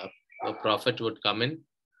a prophet would come in.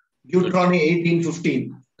 Deuteronomy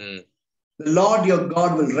 18:15. Mm. The Lord your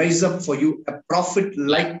God will raise up for you a prophet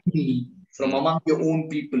like me from Mm. among your own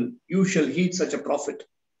people. You shall heed such a prophet.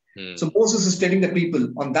 Mm. So Moses is telling the people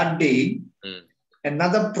on that day, Mm.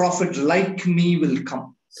 another prophet like me will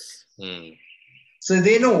come. Mm. So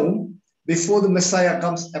they know before the Messiah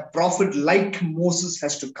comes, a prophet like Moses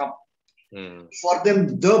has to come. Mm. For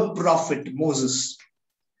them, the prophet Moses.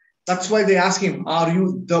 That's why they ask him, are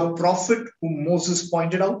you the prophet whom Moses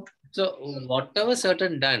pointed out? So whatever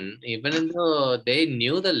certain done, even though they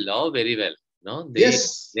knew the law very well, no,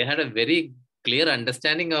 Yes, they had a very clear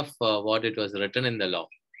understanding of what it was written in the law.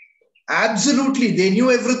 absolutely. They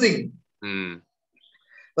knew everything. Mm.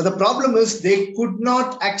 But the problem is they could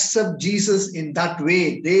not accept Jesus in that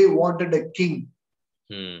way. They wanted a king.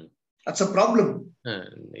 Mm. That's a problem.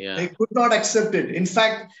 Yeah. They could not accept it. In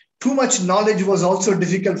fact, too much knowledge was also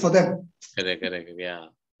difficult for them. Correct. Yeah.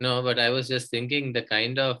 No, but I was just thinking the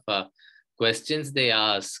kind of questions they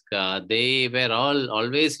ask, they were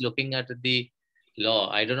always looking at the law.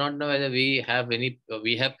 I do not know whether we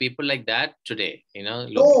have people like that today,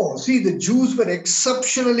 No, see, the Jews were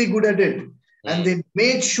exceptionally good at it. And they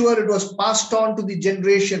made sure it was passed on to the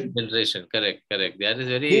generation. Correct. That is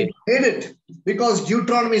very... They made it because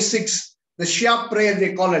Deuteronomy 6, the Shia prayer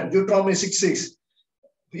they call it, Deuteronomy 6:6.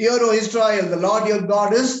 Hear, O Israel, the Lord your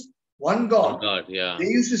God is one God. Yeah. They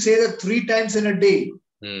used to say that 3 times in a day.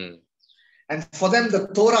 Mm. And for them, the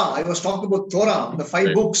Torah, I was talking about Torah, the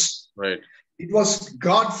 5 books. Right. It was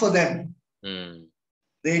God for them. Mm.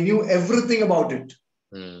 They knew everything about it.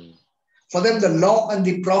 Mm. For them, the law and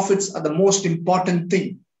the prophets are the most important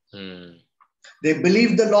thing. Mm. They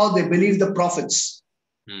believe the law, they believe the prophets.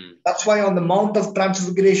 Mm. That's why on the Mount of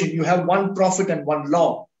Transfiguration, you have one prophet and one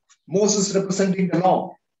law. Moses representing the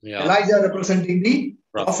law. Yeah. Elijah representing the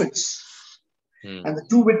prophets. Mm. And the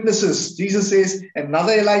 2 witnesses, Jesus says,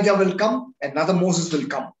 another Elijah will come, another Moses will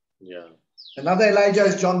come. Yeah. Another Elijah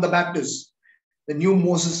is John the Baptist. The new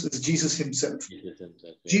Moses is Jesus himself.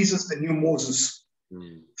 Jesus, the new Moses.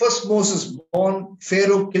 Mm. First Moses born,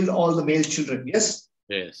 Pharaoh killed all the male children. Yes?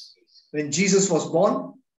 Yes. When Jesus was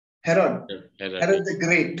born, Herod the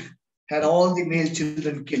Great had all the male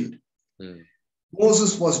children killed. Mm.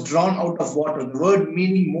 Moses was drawn out of water. The word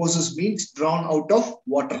meaning Moses means drawn out of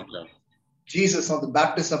water. Yeah. Jesus on the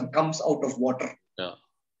baptism comes out of water. Yeah.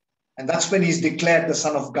 And that's when he's declared the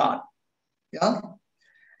Son of God. Yeah.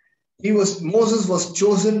 Moses was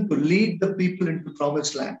chosen to lead the people into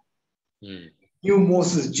promised land. Mm. New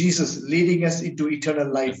Moses, Jesus, leading us into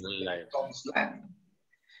eternal life. Promised land.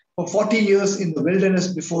 For 40 years in the wilderness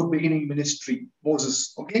before beginning ministry,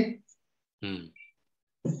 Moses, okay? Hmm.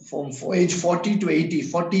 From age 40 to 80,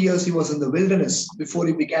 40 years he was in the wilderness before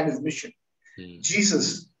he began his mission. Hmm.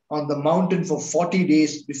 Jesus on the mountain for 40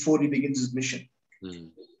 days before he begins his mission. Hmm.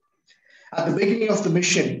 At the beginning of the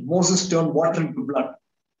mission, Moses turned water into blood.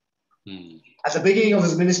 Hmm. At the beginning of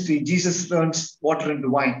his ministry, Jesus turns water into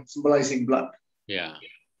wine, symbolizing blood. Yeah.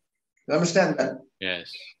 You understand that?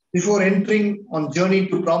 Yes. Before entering on journey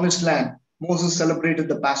to promised land, Moses celebrated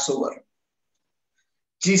the Passover.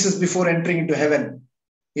 Jesus, before entering into heaven,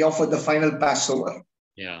 he offered the final Passover.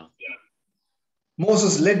 Yeah.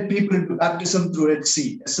 Moses led people into baptism through Red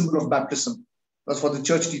Sea, a symbol of baptism. That's what the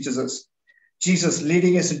church teaches us. Jesus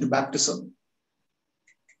leading us into baptism.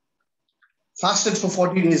 Fasted for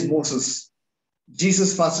 40 days, Moses.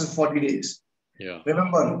 Jesus fasted 40 days. Yeah.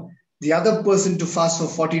 Remember, the other person to fast for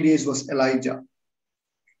 40 days was Elijah.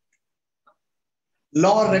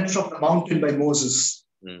 Law read from the mountain by Moses.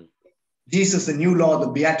 Hmm. Jesus, the new law,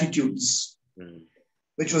 the Beatitudes, Hmm.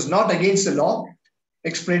 which was not against the law,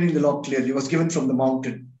 explaining the law clearly, was given from the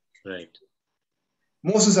mountain. Right.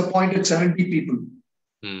 Moses appointed 70 people.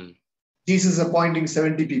 Hmm. Jesus appointing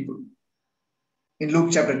 70 people in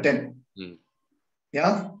Luke chapter 10. Hmm.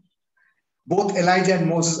 Yeah? Both Elijah and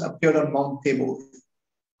Moses appeared on Mount Tabor.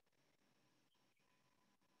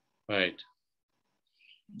 Right.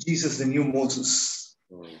 Jesus, the new Moses.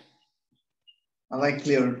 Hmm. Am I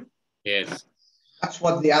clear? Yes. That's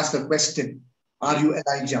what they asked the question. Are you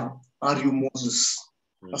Elijah? Are you Moses?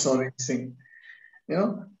 That's all I'm saying. You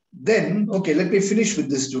know? Then, okay, let me finish with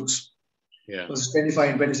this, Jokes. Yeah. Verses 25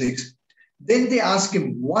 and 26. Then they ask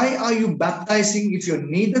him, why are you baptizing if you're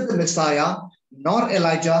neither the Messiah, nor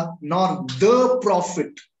Elijah, nor the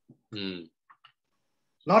prophet? Hmm.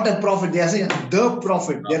 Not a prophet, they are saying the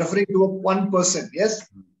prophet. They're referring to one person. Yes?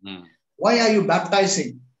 Hmm. Why are you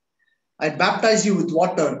baptizing? I baptize you with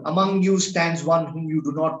water. Among you stands one whom you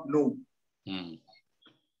do not know. Hmm.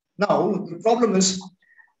 Now, the problem is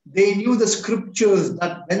they knew the scriptures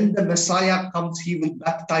that when the Messiah comes, he will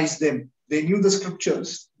baptize them. They knew the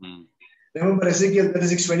scriptures. Hmm. Remember Ezekiel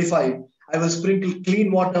 36:25. I will sprinkle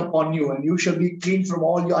clean water upon you, and you shall be clean from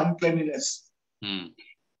all your uncleanliness. Hmm.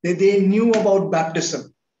 They knew about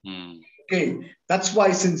baptism. Hmm. Okay, that's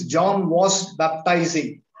why since John was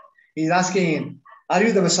baptizing, he's asking him, are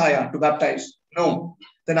you the Messiah to baptize? No.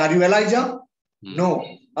 Then are you Elijah? Hmm.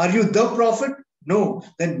 No. Are you the prophet? No.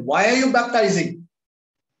 Then why are you baptizing?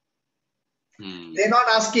 Hmm. They're not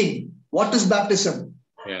asking, what is baptism?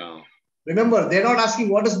 Yeah. Remember, they're not asking,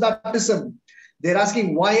 what is baptism? They're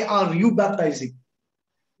asking, why are you baptizing?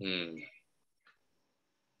 Hmm.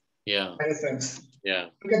 Yeah. My friends, Yeah.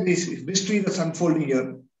 look at this mystery that's unfolding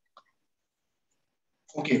here.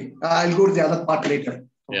 Okay, I'll go to the other part later.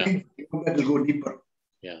 Okay, that will go deeper.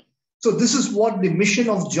 Yeah. So this is what the mission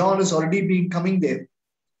of John is already being coming there.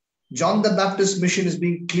 John the Baptist mission is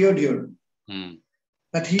being cleared here. Hmm.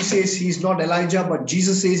 That he says he's not Elijah, but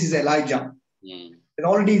Jesus says he's Elijah. Hmm. And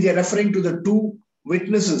already they're referring to the two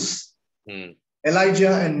witnesses, Hmm.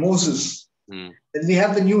 Elijah and Moses. Hmm. Then we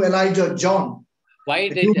have the new Elijah, John. Why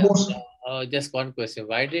The did new Moses. just one question?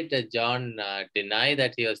 Why did John deny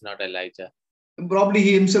that he was not Elijah? Probably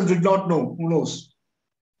he himself did not know. Who knows?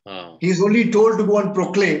 Oh, He's only told to go and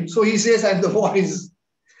proclaim. So he says, I'm the voice.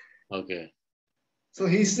 okay. So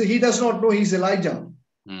he does not know he's Elijah.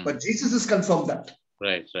 Hmm. But Jesus has confirmed that.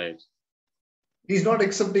 Right, right. He's not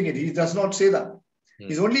accepting it. He does not say that. Hmm.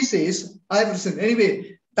 He only says, I have listened.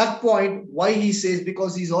 Anyway, that point, why he says,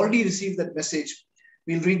 because he's already received that message.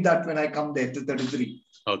 We'll read that when I come there to 33.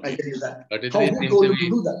 Okay. I'll tell you that. 33 Who seems told to him to be,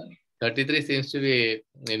 do that? 33 seems to be,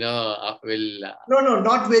 will... No,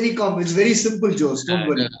 not very common. It's very simple, Jose. Don't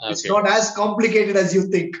worry. Okay. It's not as complicated as you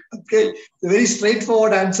think. Okay. It's a very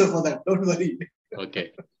straightforward answer for that. Don't worry.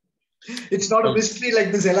 Okay. It's not a mystery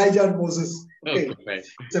like this Elijah and Moses. Okay. Right.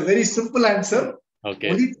 It's a very simple answer. Okay.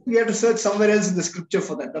 Only we have to search somewhere else in the scripture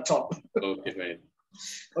for that. That's all. Okay, fine.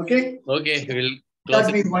 Okay. Okay, we'll close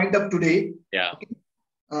That it. we wind up today. Yeah. Okay.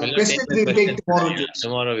 We'll not Questions the we'll questions take tomorrow. today. Jose.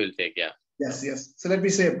 Tomorrow we'll take, Yes. So let me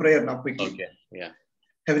say a prayer now quickly. Okay, yeah.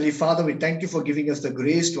 Heavenly Father, we thank you for giving us the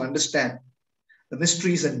grace to understand the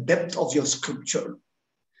mysteries and depth of your scripture.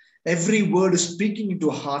 Every word is speaking into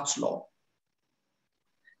our hearts, Lord.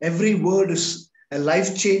 Every word is a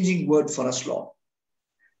life-changing word for us, Lord.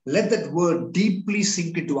 Let that word deeply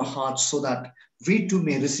sink into our hearts so that we too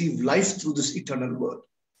may receive life through this eternal word.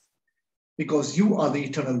 Because you are the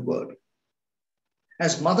eternal word.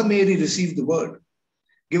 As Mother Mary received the word,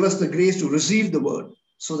 give us the grace to receive the word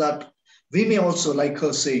so that we may also, like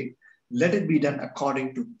her, say, let it be done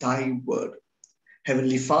according to thy word.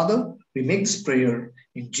 Heavenly Father, we make this prayer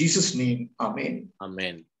in Jesus' name. Amen.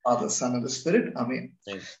 Amen. Father, Son, and the Spirit. Amen.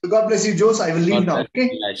 Amen. So God bless you, Jose. I will leave now. Okay.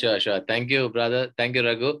 Yeah, sure, sure. Thank you, brother. Thank you,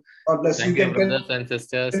 Raghu. God bless Thank you. you, brothers and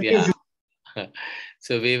sisters. Continue. Yeah.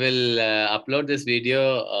 So we will upload this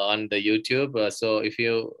video on the YouTube. So if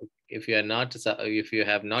you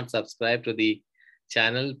have not subscribed to the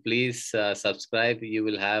channel, please subscribe. You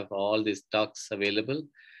will have all these talks available.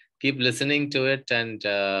 Keep listening to it, and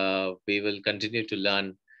we will continue to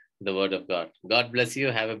learn the Word of God. God bless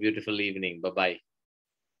you. Have a beautiful evening. Bye bye.